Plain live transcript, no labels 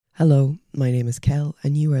Hello, my name is Kel,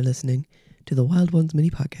 and you are listening to the Wild Ones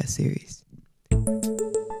mini podcast series.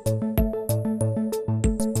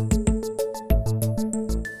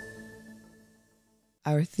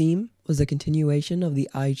 Our theme was a continuation of the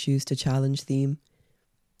I Choose to Challenge theme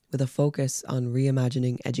with a focus on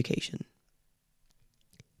reimagining education.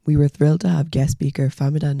 We were thrilled to have guest speaker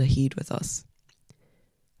Famida Nahid with us.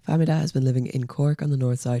 Famida has been living in Cork on the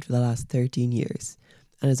north side for the last 13 years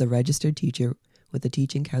and is a registered teacher with the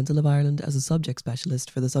Teaching Council of Ireland as a subject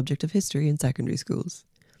specialist for the subject of history in secondary schools.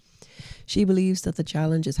 She believes that the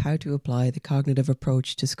challenge is how to apply the cognitive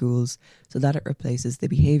approach to schools so that it replaces the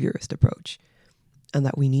behaviourist approach, and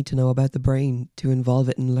that we need to know about the brain to involve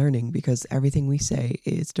it in learning because everything we say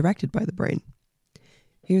is directed by the brain.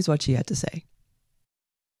 Here's what she had to say.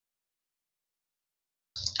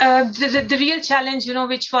 The real challenge,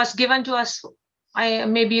 which was given to us,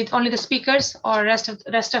 maybe only the speakers or rest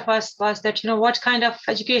of us, was that what kind of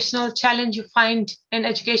educational challenge you find in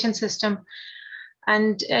education system.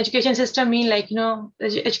 And education system mean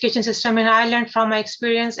the education system in Ireland from my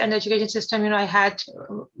experience, and the education system I had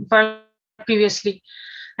previously.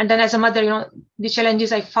 And then as a mother, the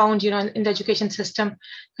challenges I found in the education system,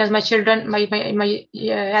 because my children, my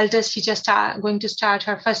eldest, she just going to start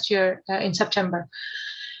her first year in September.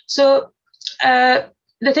 So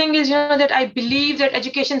the thing is, that I believe that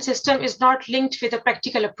education system is not linked with a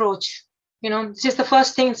practical approach. This is the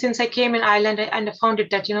first thing since I came in Ireland and I found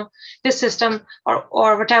it that, this system or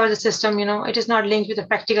whatever the system, it is not linked with a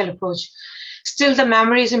practical approach. Still, the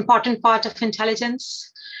memory is an important part of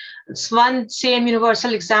intelligence. It's one same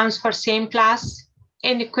universal exams for same class.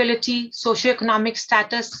 Inequality, socioeconomic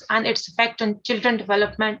status, and its effect on children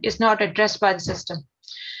development is not addressed by the system.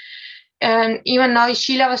 And even now,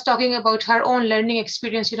 Sheila was talking about her own learning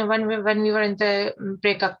experience, when we were in the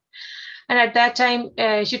breakup. And at that time,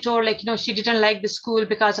 she told, she didn't like the school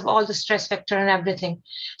because of all the stress factor and everything.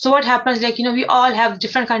 So what happens, we all have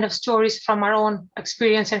different kind of stories from our own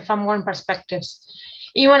experience and from our own perspectives.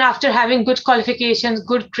 Even after having good qualifications,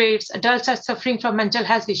 good grades, adults are suffering from mental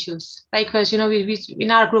health issues. Because, we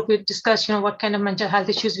in our group, we discussed, what kind of mental health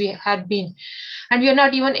issues we had been. And we are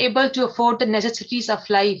not even able to afford the necessities of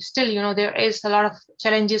life. Still, there is a lot of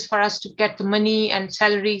challenges for us to get the money and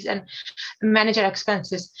salaries and manage our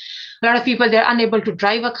expenses. A lot of people, they're unable to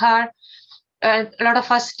drive a car. A lot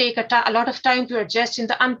of us take a lot of time to adjust in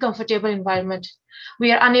the uncomfortable environment.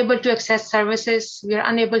 We are unable to access services. We are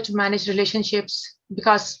unable to manage relationships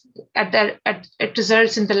because it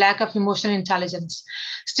results in the lack of emotional intelligence.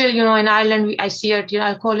 Still, in Ireland, I see it,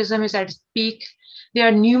 alcoholism is at its peak. There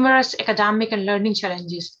are numerous academic and learning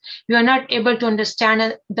challenges. We are not able to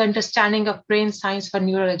understand the understanding of brain science for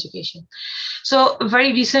neural education. So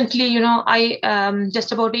very recently, I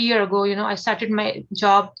just about a year ago, I started my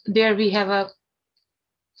job. There we have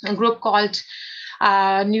a group called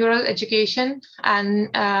Neural Education, and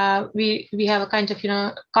we have a kind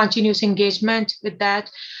of continuous engagement with that.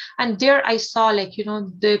 And there I saw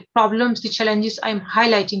the problems, the challenges I'm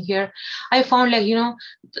highlighting here. I found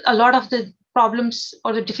a lot of the problems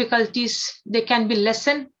or the difficulties, they can be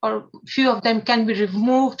lessened, or few of them can be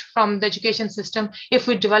removed from the education system if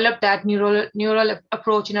we develop that neural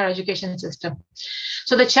approach in our education system.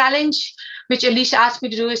 So the challenge which Alicia asked me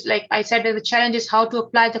to do is, like I said, the challenge is how to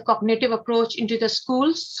apply the cognitive approach into the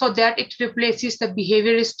schools so that it replaces the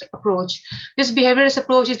behaviorist approach. This behaviorist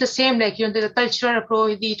approach is the same, the cultural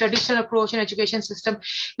approach, the traditional approach in education system,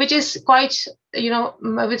 which is quite,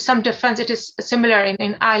 with some difference, it is similar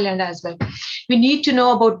in Ireland as well. We need to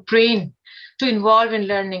know about brain to involve in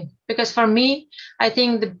learning. Because for me, I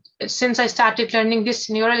think since I started learning this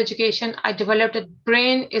neural education, I developed that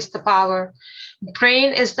brain is the power.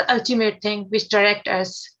 Brain is the ultimate thing which directs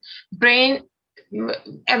us. Brain,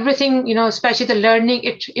 everything, especially the learning,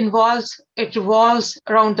 it revolves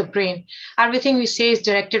around the brain. Everything we say is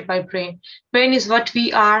directed by brain. Brain is what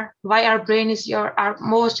we are, why our brain is our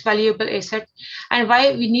most valuable asset, and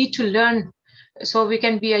why we need to learn so we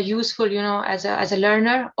can be a useful, as a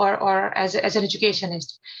learner or as an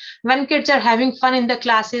educationist. When kids are having fun in the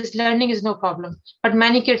classes, learning is no problem. But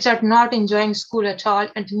many kids are not enjoying school at all,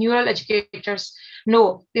 and neural educators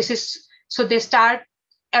know this is, so they start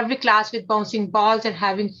every class with bouncing balls and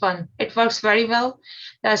having fun. It works very well.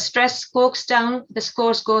 The stress goes down, the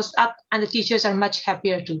scores goes up, and the teachers are much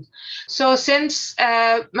happier too. So since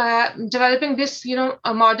developing this,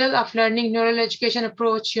 a model of learning neural education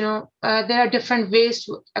approach, there are different ways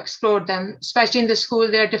to explore them, especially in the school.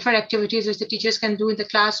 There are different activities which the teachers can do in the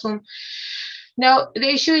classroom. Now, the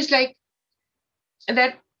issue is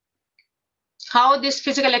that how this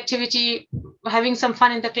physical activity, having some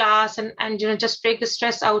fun in the class and just break the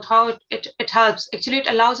stress out, how it helps. Actually, it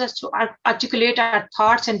allows us to articulate our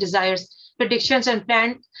thoughts and desires, predictions and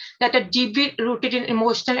plans that are deeply rooted in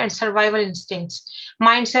emotional and survival instincts.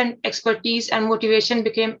 Mindset, expertise, and motivation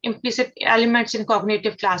became implicit elements in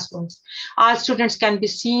cognitive classrooms. All students can be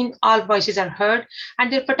seen, all voices are heard,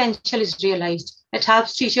 and their potential is realized. It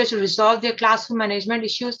helps teachers to resolve their classroom management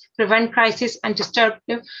issues, prevent crisis and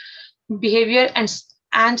disruptive behavior,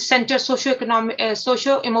 and center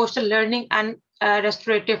socio-emotional learning and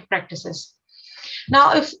restorative practices.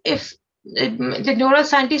 Now, if the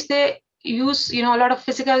neuroscientists, they use a lot of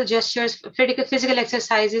physical gestures, physical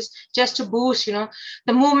exercises, just to boost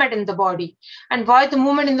the movement in the body. And why the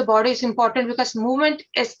movement in the body is important? Because movement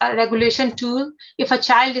is a regulation tool. If a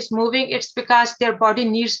child is moving, it's because their body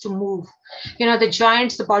needs to move. The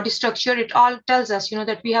joints, the body structure, it all tells us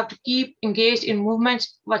that we have to keep engaged in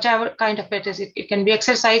movements, whatever kind of it is. It can be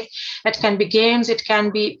exercise, it can be games, it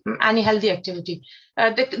can be any healthy activity.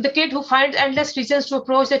 The kid who finds endless reasons to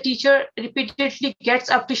approach the teacher, repeatedly gets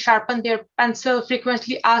up to sharpen their pencil,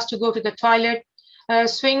 frequently asked to go to the toilet,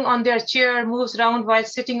 swing on their chair, moves around while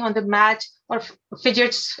sitting on the mat, or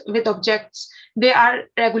fidgets with objects, they are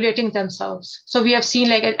regulating themselves. So we have seen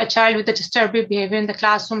like a child with a disturbing behavior in the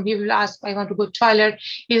classroom. He will ask, I want to go to toilet.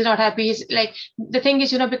 He's not happy. He's like, the thing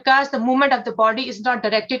is, because the movement of the body is not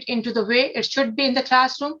directed into the way it should be in the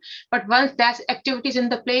classroom. But once that activity is in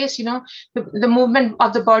the place, the movement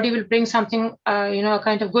of the body will bring something, a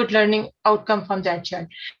kind of good learning outcome from that child.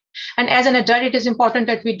 And as an adult, it is important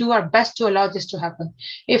that we do our best to allow this to happen.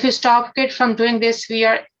 If we stop kids from doing this, we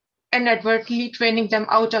are inadvertently training them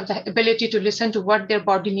out of the ability to listen to what their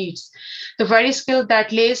body needs, the very skill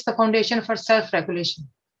that lays the foundation for self-regulation.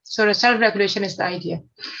 So the self-regulation is the idea.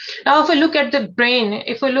 Now, if we look at the brain,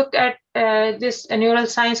 if we look at this neural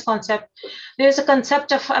science concept, there's a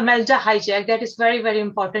concept of amygdala hijack that is very, very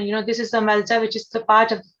important. This is the amygdala, which is the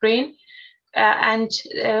part of the brain.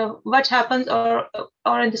 What happens, or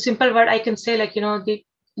in the simple word, I can say, like, the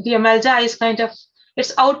amygdala is kind of,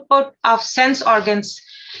 its output of sense organs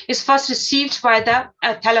is first received by the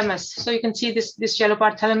thalamus. So you can see this yellow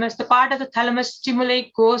part, thalamus. The part of the thalamus stimuli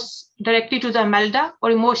goes directly to the amygdala,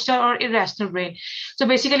 or emotional or irrational brain. So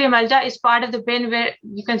basically, amygdala is part of the brain where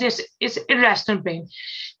you can say it's irrational brain.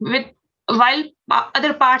 While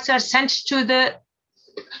other parts are sent to the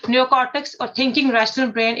neocortex, or thinking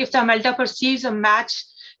rational brain. If the amygdala perceives a match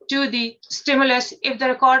to the stimulus, if the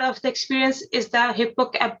record of the experience is the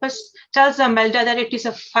hippocampus tells the amygdala that it is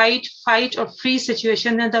a fight, or freeze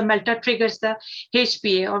situation, then the amygdala triggers the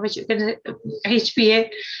HPA, or which you can say HPA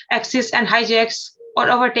axis, and hijacks or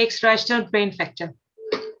overtakes rational brain factor.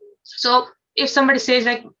 So if somebody says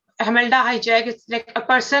like amygdala hijack, it's like a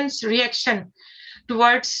person's reaction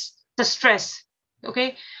towards the stress.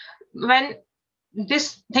 Okay, when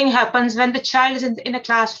this thing happens, when the child is in a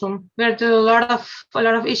classroom where there are a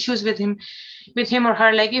lot of issues with him or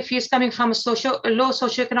her, like if he's coming from a low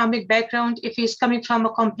socioeconomic background, if he's coming from a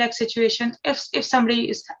complex situation, if somebody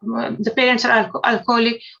is, the parents are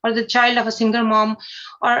alcoholic, or the child of a single mom,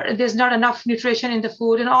 or there's not enough nutrition in the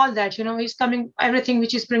food and all that, he's coming, everything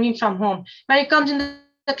which is bringing from home, when it comes in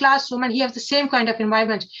the classroom, and he has the same kind of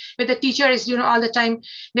environment where the teacher is all the time,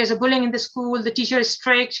 there's a bullying in the school, the teacher is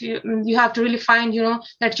strict, you have to really find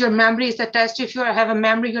that your memory is the test. If you have a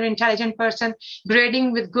memory, you're an intelligent person,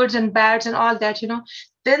 grading with goods and bads and all that,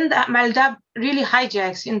 then the amygdala really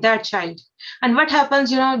hijacks in that child. And what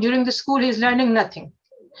happens, during the school, he's learning nothing.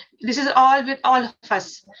 This is all with all of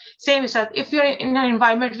us. Same as that. If you're in an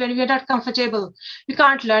environment where we're not comfortable, we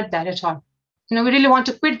can't learn that at all. We really want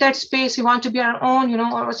to quit that space. We want to be our own,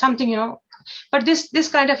 or something, But this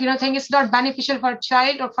kind of, thing is not beneficial for a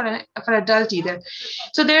child or for an adult either.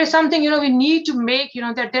 So there is something, we need to make,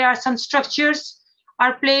 that there are some structures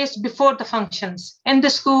are placed before the functions in the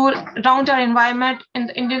school, around our environment,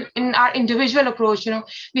 in our individual approach.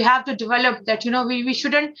 We have to develop that. We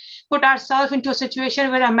shouldn't put ourselves into a situation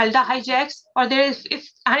where amygdala hijacks, or if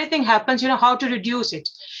anything happens, how to reduce it.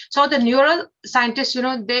 So the neural scientists,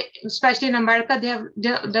 they, especially in America, they have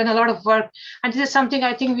done a lot of work, and this is something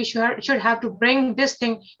I think we should have to bring this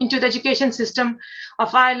thing into the education system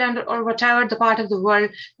of Ireland or whatever the part of the world,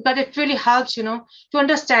 because it really helps, to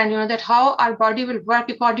understand, that how our body will work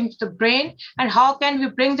according to the brain, and how can we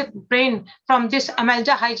bring the brain from this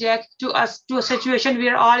amygdala hijack to a situation we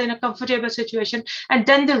are all in a comfortable situation, and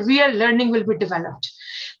then the real learning will be developed.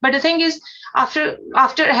 But the thing is, after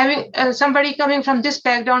having somebody coming from this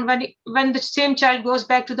background, when the same child goes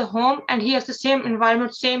back to the home and he has the same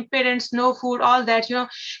environment, same parents, no food, all that,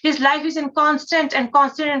 his life is in constant,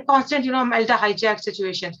 Melda hijack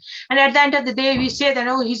situation. And at the end of the day, we say that,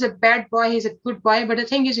 oh, he's a bad boy, he's a good boy. But the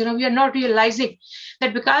thing is, we are not realizing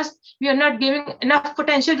that because we are not giving enough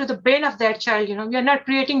potential to the brain of that child, we are not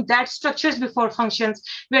creating that structures before functions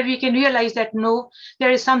where we can realize that, no,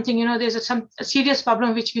 there is something, there's a serious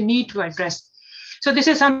problem which we need to address. So this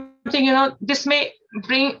is something, this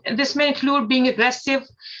may include being aggressive.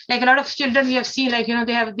 Like a lot of children we have seen, like,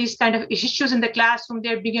 they have these kind of issues in the classroom.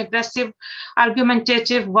 They're being aggressive,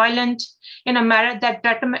 argumentative, violent in a manner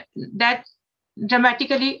that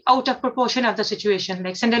dramatically out of proportion of the situation.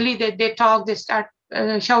 Like suddenly they talk, they start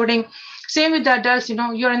shouting. Same with the adults,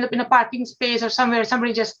 you're in a parking space or somewhere,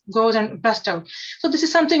 somebody just goes and busts out. So this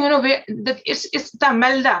is something, where it's the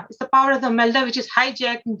melda, it's the power of the melda which is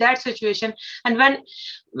hijacked in that situation. And when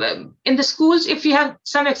in the schools, if you have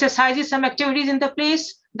some exercises, some activities in the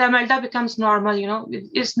place, the melda becomes normal,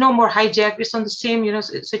 it's no more hijacked. It's on the same,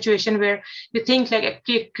 situation where you think like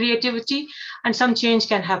creativity and some change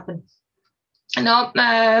can happen. Now,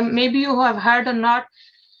 maybe you have heard or not,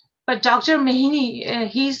 but Dr. Mahini,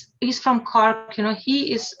 he's from Cork.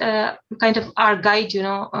 He is kind of our guide.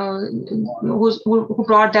 Who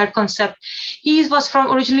brought that concept. He was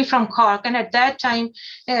originally from Cork, and at that time,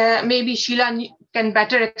 maybe Sheila can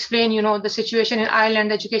better explain. The situation in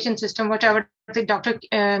Ireland, education system, whatever. Dr.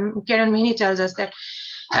 Karen Mahini tells us that.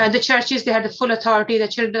 The churches, they had the full authority.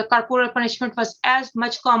 The corporal punishment was as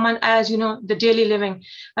much common as, the daily living,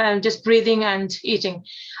 just breathing and eating.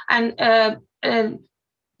 And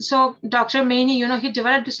so Dr. Mahini, he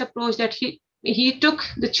developed this approach that he took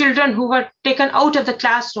the children who were taken out of the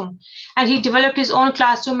classroom and he developed his own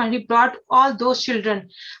classroom and he brought all those children.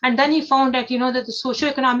 And then he found that, that the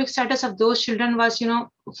socioeconomic status of those children was,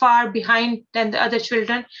 far behind than the other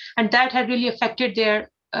children. And that had really affected their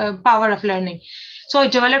power of learning. So he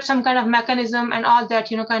developed some kind of mechanism and all that,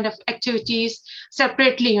 kind of activities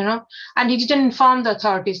separately, and he didn't inform the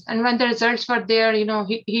authorities. And when the results were there, he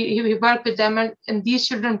worked with them and these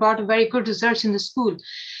children brought very good results in the school.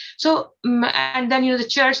 So, and then, the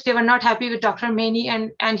church, they were not happy with Dr. Mahini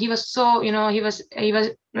and he was so, he was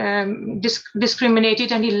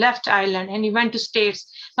discriminated and he left Ireland and he went to States.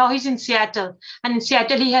 Now he's in Seattle, and in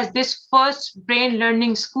Seattle, he has this first brain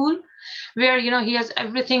learning school where, he has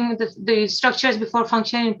everything, the structures before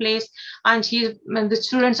function in place, and the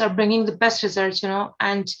students are bringing the best results,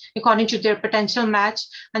 and according to their potential match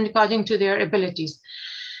and according to their abilities.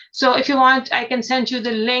 So if you want, I can send you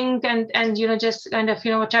the link and just kind of,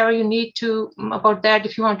 whatever you need to about that.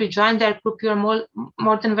 If you want to join that group, you're more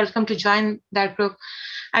than welcome to join that group.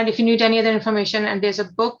 And if you need any other information, and there's a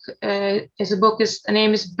book, the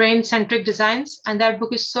name is Brain Centric Designs. And that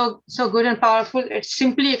book is so good and powerful. It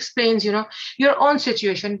simply explains, your own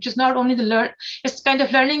situation, which is not only it's kind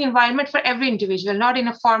of learning environment for every individual, not in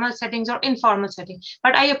a formal settings or informal setting.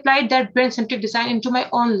 But I applied that brain centric design into my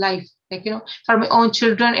own life, like, for my own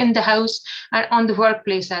children in the house and on the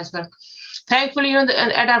workplace as well. Thankfully,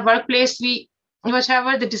 at our workplace,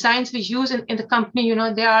 whatever the designs we use in the company,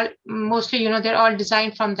 they are mostly, they're all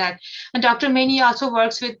designed from that. And Dr. Mahini also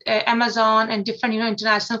works with Amazon and different,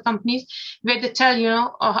 international companies where they tell,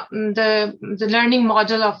 the learning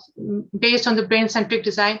model based on the brain-centric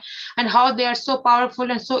design and how they are so powerful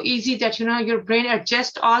and so easy that, your brain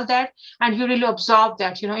adjusts all that and you really absorb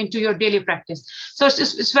that, into your daily practice. So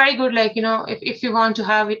it's very good, like, if you want to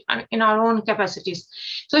have it in our own capacities.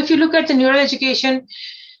 So if you look at the neuroeducation,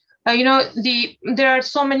 there are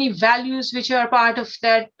so many values which are part of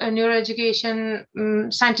that neuroeducation,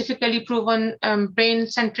 scientifically proven,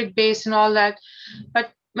 brain-centric base and all that.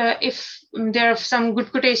 But if there are some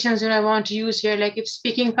good quotations I want to use here, like if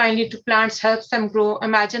speaking kindly to plants helps them grow,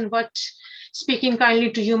 imagine what speaking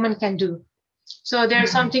kindly to human can do. So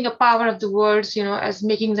there's something, a power of the words, as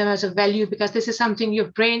making them as a value, because this is something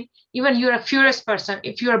your brain, even you're a furious person,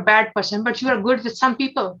 if you're a bad person, but you are good with some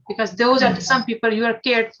people, because those are the some people you are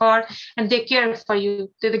cared for and they care for you.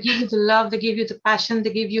 They give you the love, they give you the passion,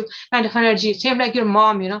 they give you kind of energy. Same like your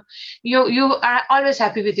mom, you are always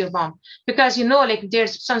happy with your mom because, like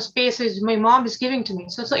there's some space which my mom is giving to me.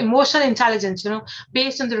 So emotional intelligence,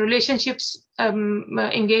 based on the relationships,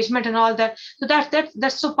 engagement and all that. So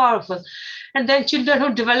that's so powerful. And then children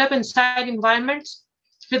who develop inside environments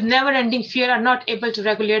with never-ending fear are not able to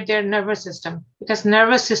regulate their nervous system, because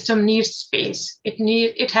nervous system needs space.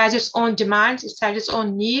 It has its own demands, it has its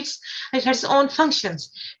own needs, it has its own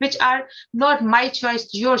functions, which are not my choice,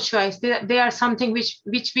 your choice. They are something which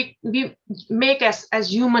we make as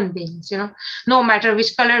human beings, no matter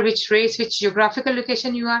which color, which race, which geographical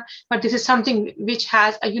location you are. But this is something which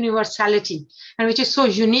has a universality and which is so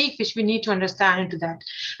unique, which we need to understand into that.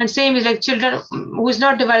 And same is like children who is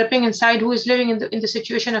not developing inside, who is living in the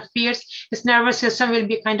situation of fears, his nervous system will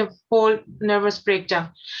be kind of whole nervous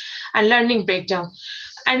breakdown and learning breakdown.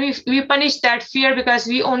 And we punish that fear because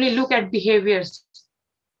we only look at behaviors.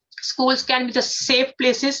 Schools can be the safe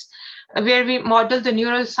places where we model the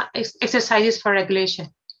neural exercises for regulation.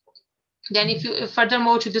 Then if you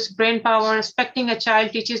furthermore to this brain power, respecting a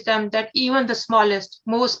child teaches them that even the smallest,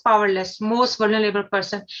 most powerless, most vulnerable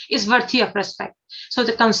person is worthy of respect. So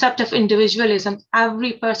the concept of individualism,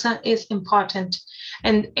 every person is important.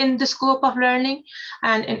 And in the scope of learning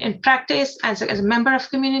and in practice, as a member of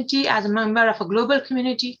community, as a member of a global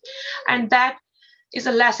community, and that is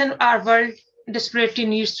a lesson our world desperately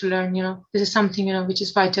needs to learn. This is something, which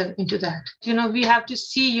is vital into that. We have to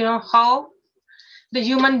see, how the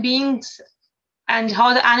human beings and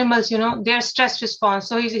how the animals, their stress response.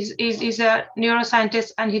 So he's a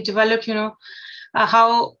neuroscientist, and he developed,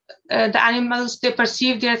 how the animals, they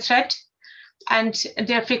perceive their threat and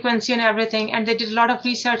their frequency and everything. And they did a lot of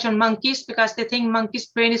research on monkeys because they think monkeys'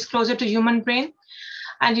 brain is closer to human brain.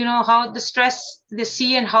 And how the stress they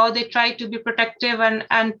see and how they try to be protective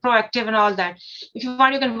and proactive and all that. If you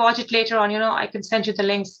want, you can watch it later on. I can send you the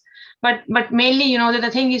links. But mainly,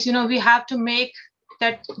 the thing is, we have to make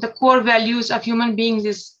that the core values of human beings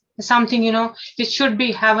is something, which should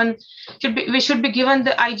be we should be given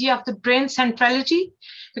the idea of the brain centrality.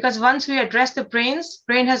 Because once we address the brain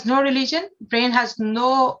has no religion, brain has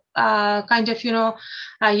no kind of,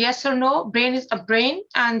 yes or no. Brain is a brain,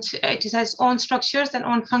 and it has its own structures and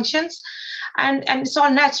own functions, and it's all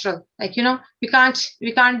natural. Like, we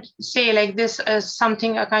can't say like this as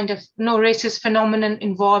something, a kind of no racist phenomenon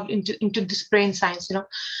involved into this brain science.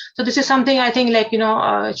 So this is something I think like,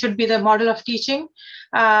 it should be the model of teaching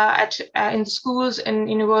in the schools and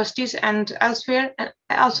universities and elsewhere. And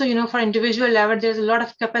also, for individual level, there's a lot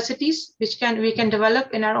of capacities which we can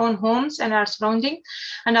develop in our own homes and our surrounding.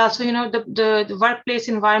 And also, the workplace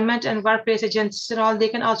environment and workplace agencies and all, they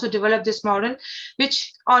can also develop this model,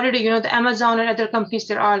 which already, the Amazon and other companies,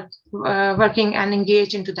 they're all working and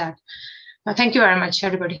engaged into that. Thank you very much,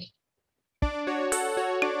 everybody.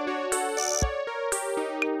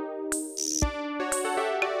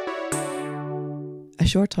 A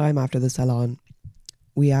short time after the salon,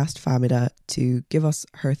 we asked Famida to give us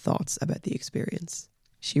her thoughts about the experience.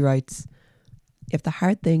 She writes, "If the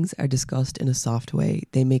hard things are discussed in a soft way,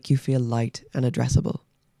 they make you feel light and addressable.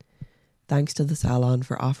 Thanks to the salon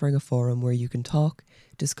for offering a forum where you can talk,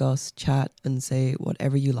 discuss, chat, and say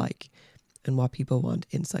whatever you like and what people want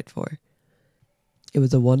insight for. It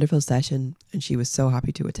was a wonderful session, and she was so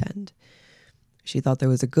happy to attend. She thought there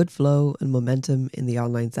was a good flow and momentum in the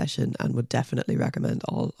online session and would definitely recommend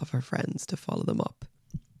all of her friends to follow them up.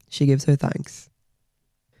 She gives her thanks."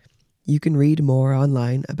 You can read more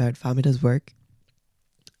online about Famida's work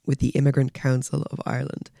with the Immigrant Council of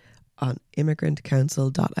Ireland on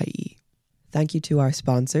immigrantcouncil.ie. Thank you to our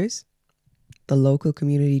sponsors, the Local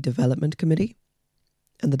Community Development Committee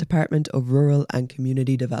and the Department of Rural and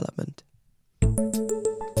Community Development.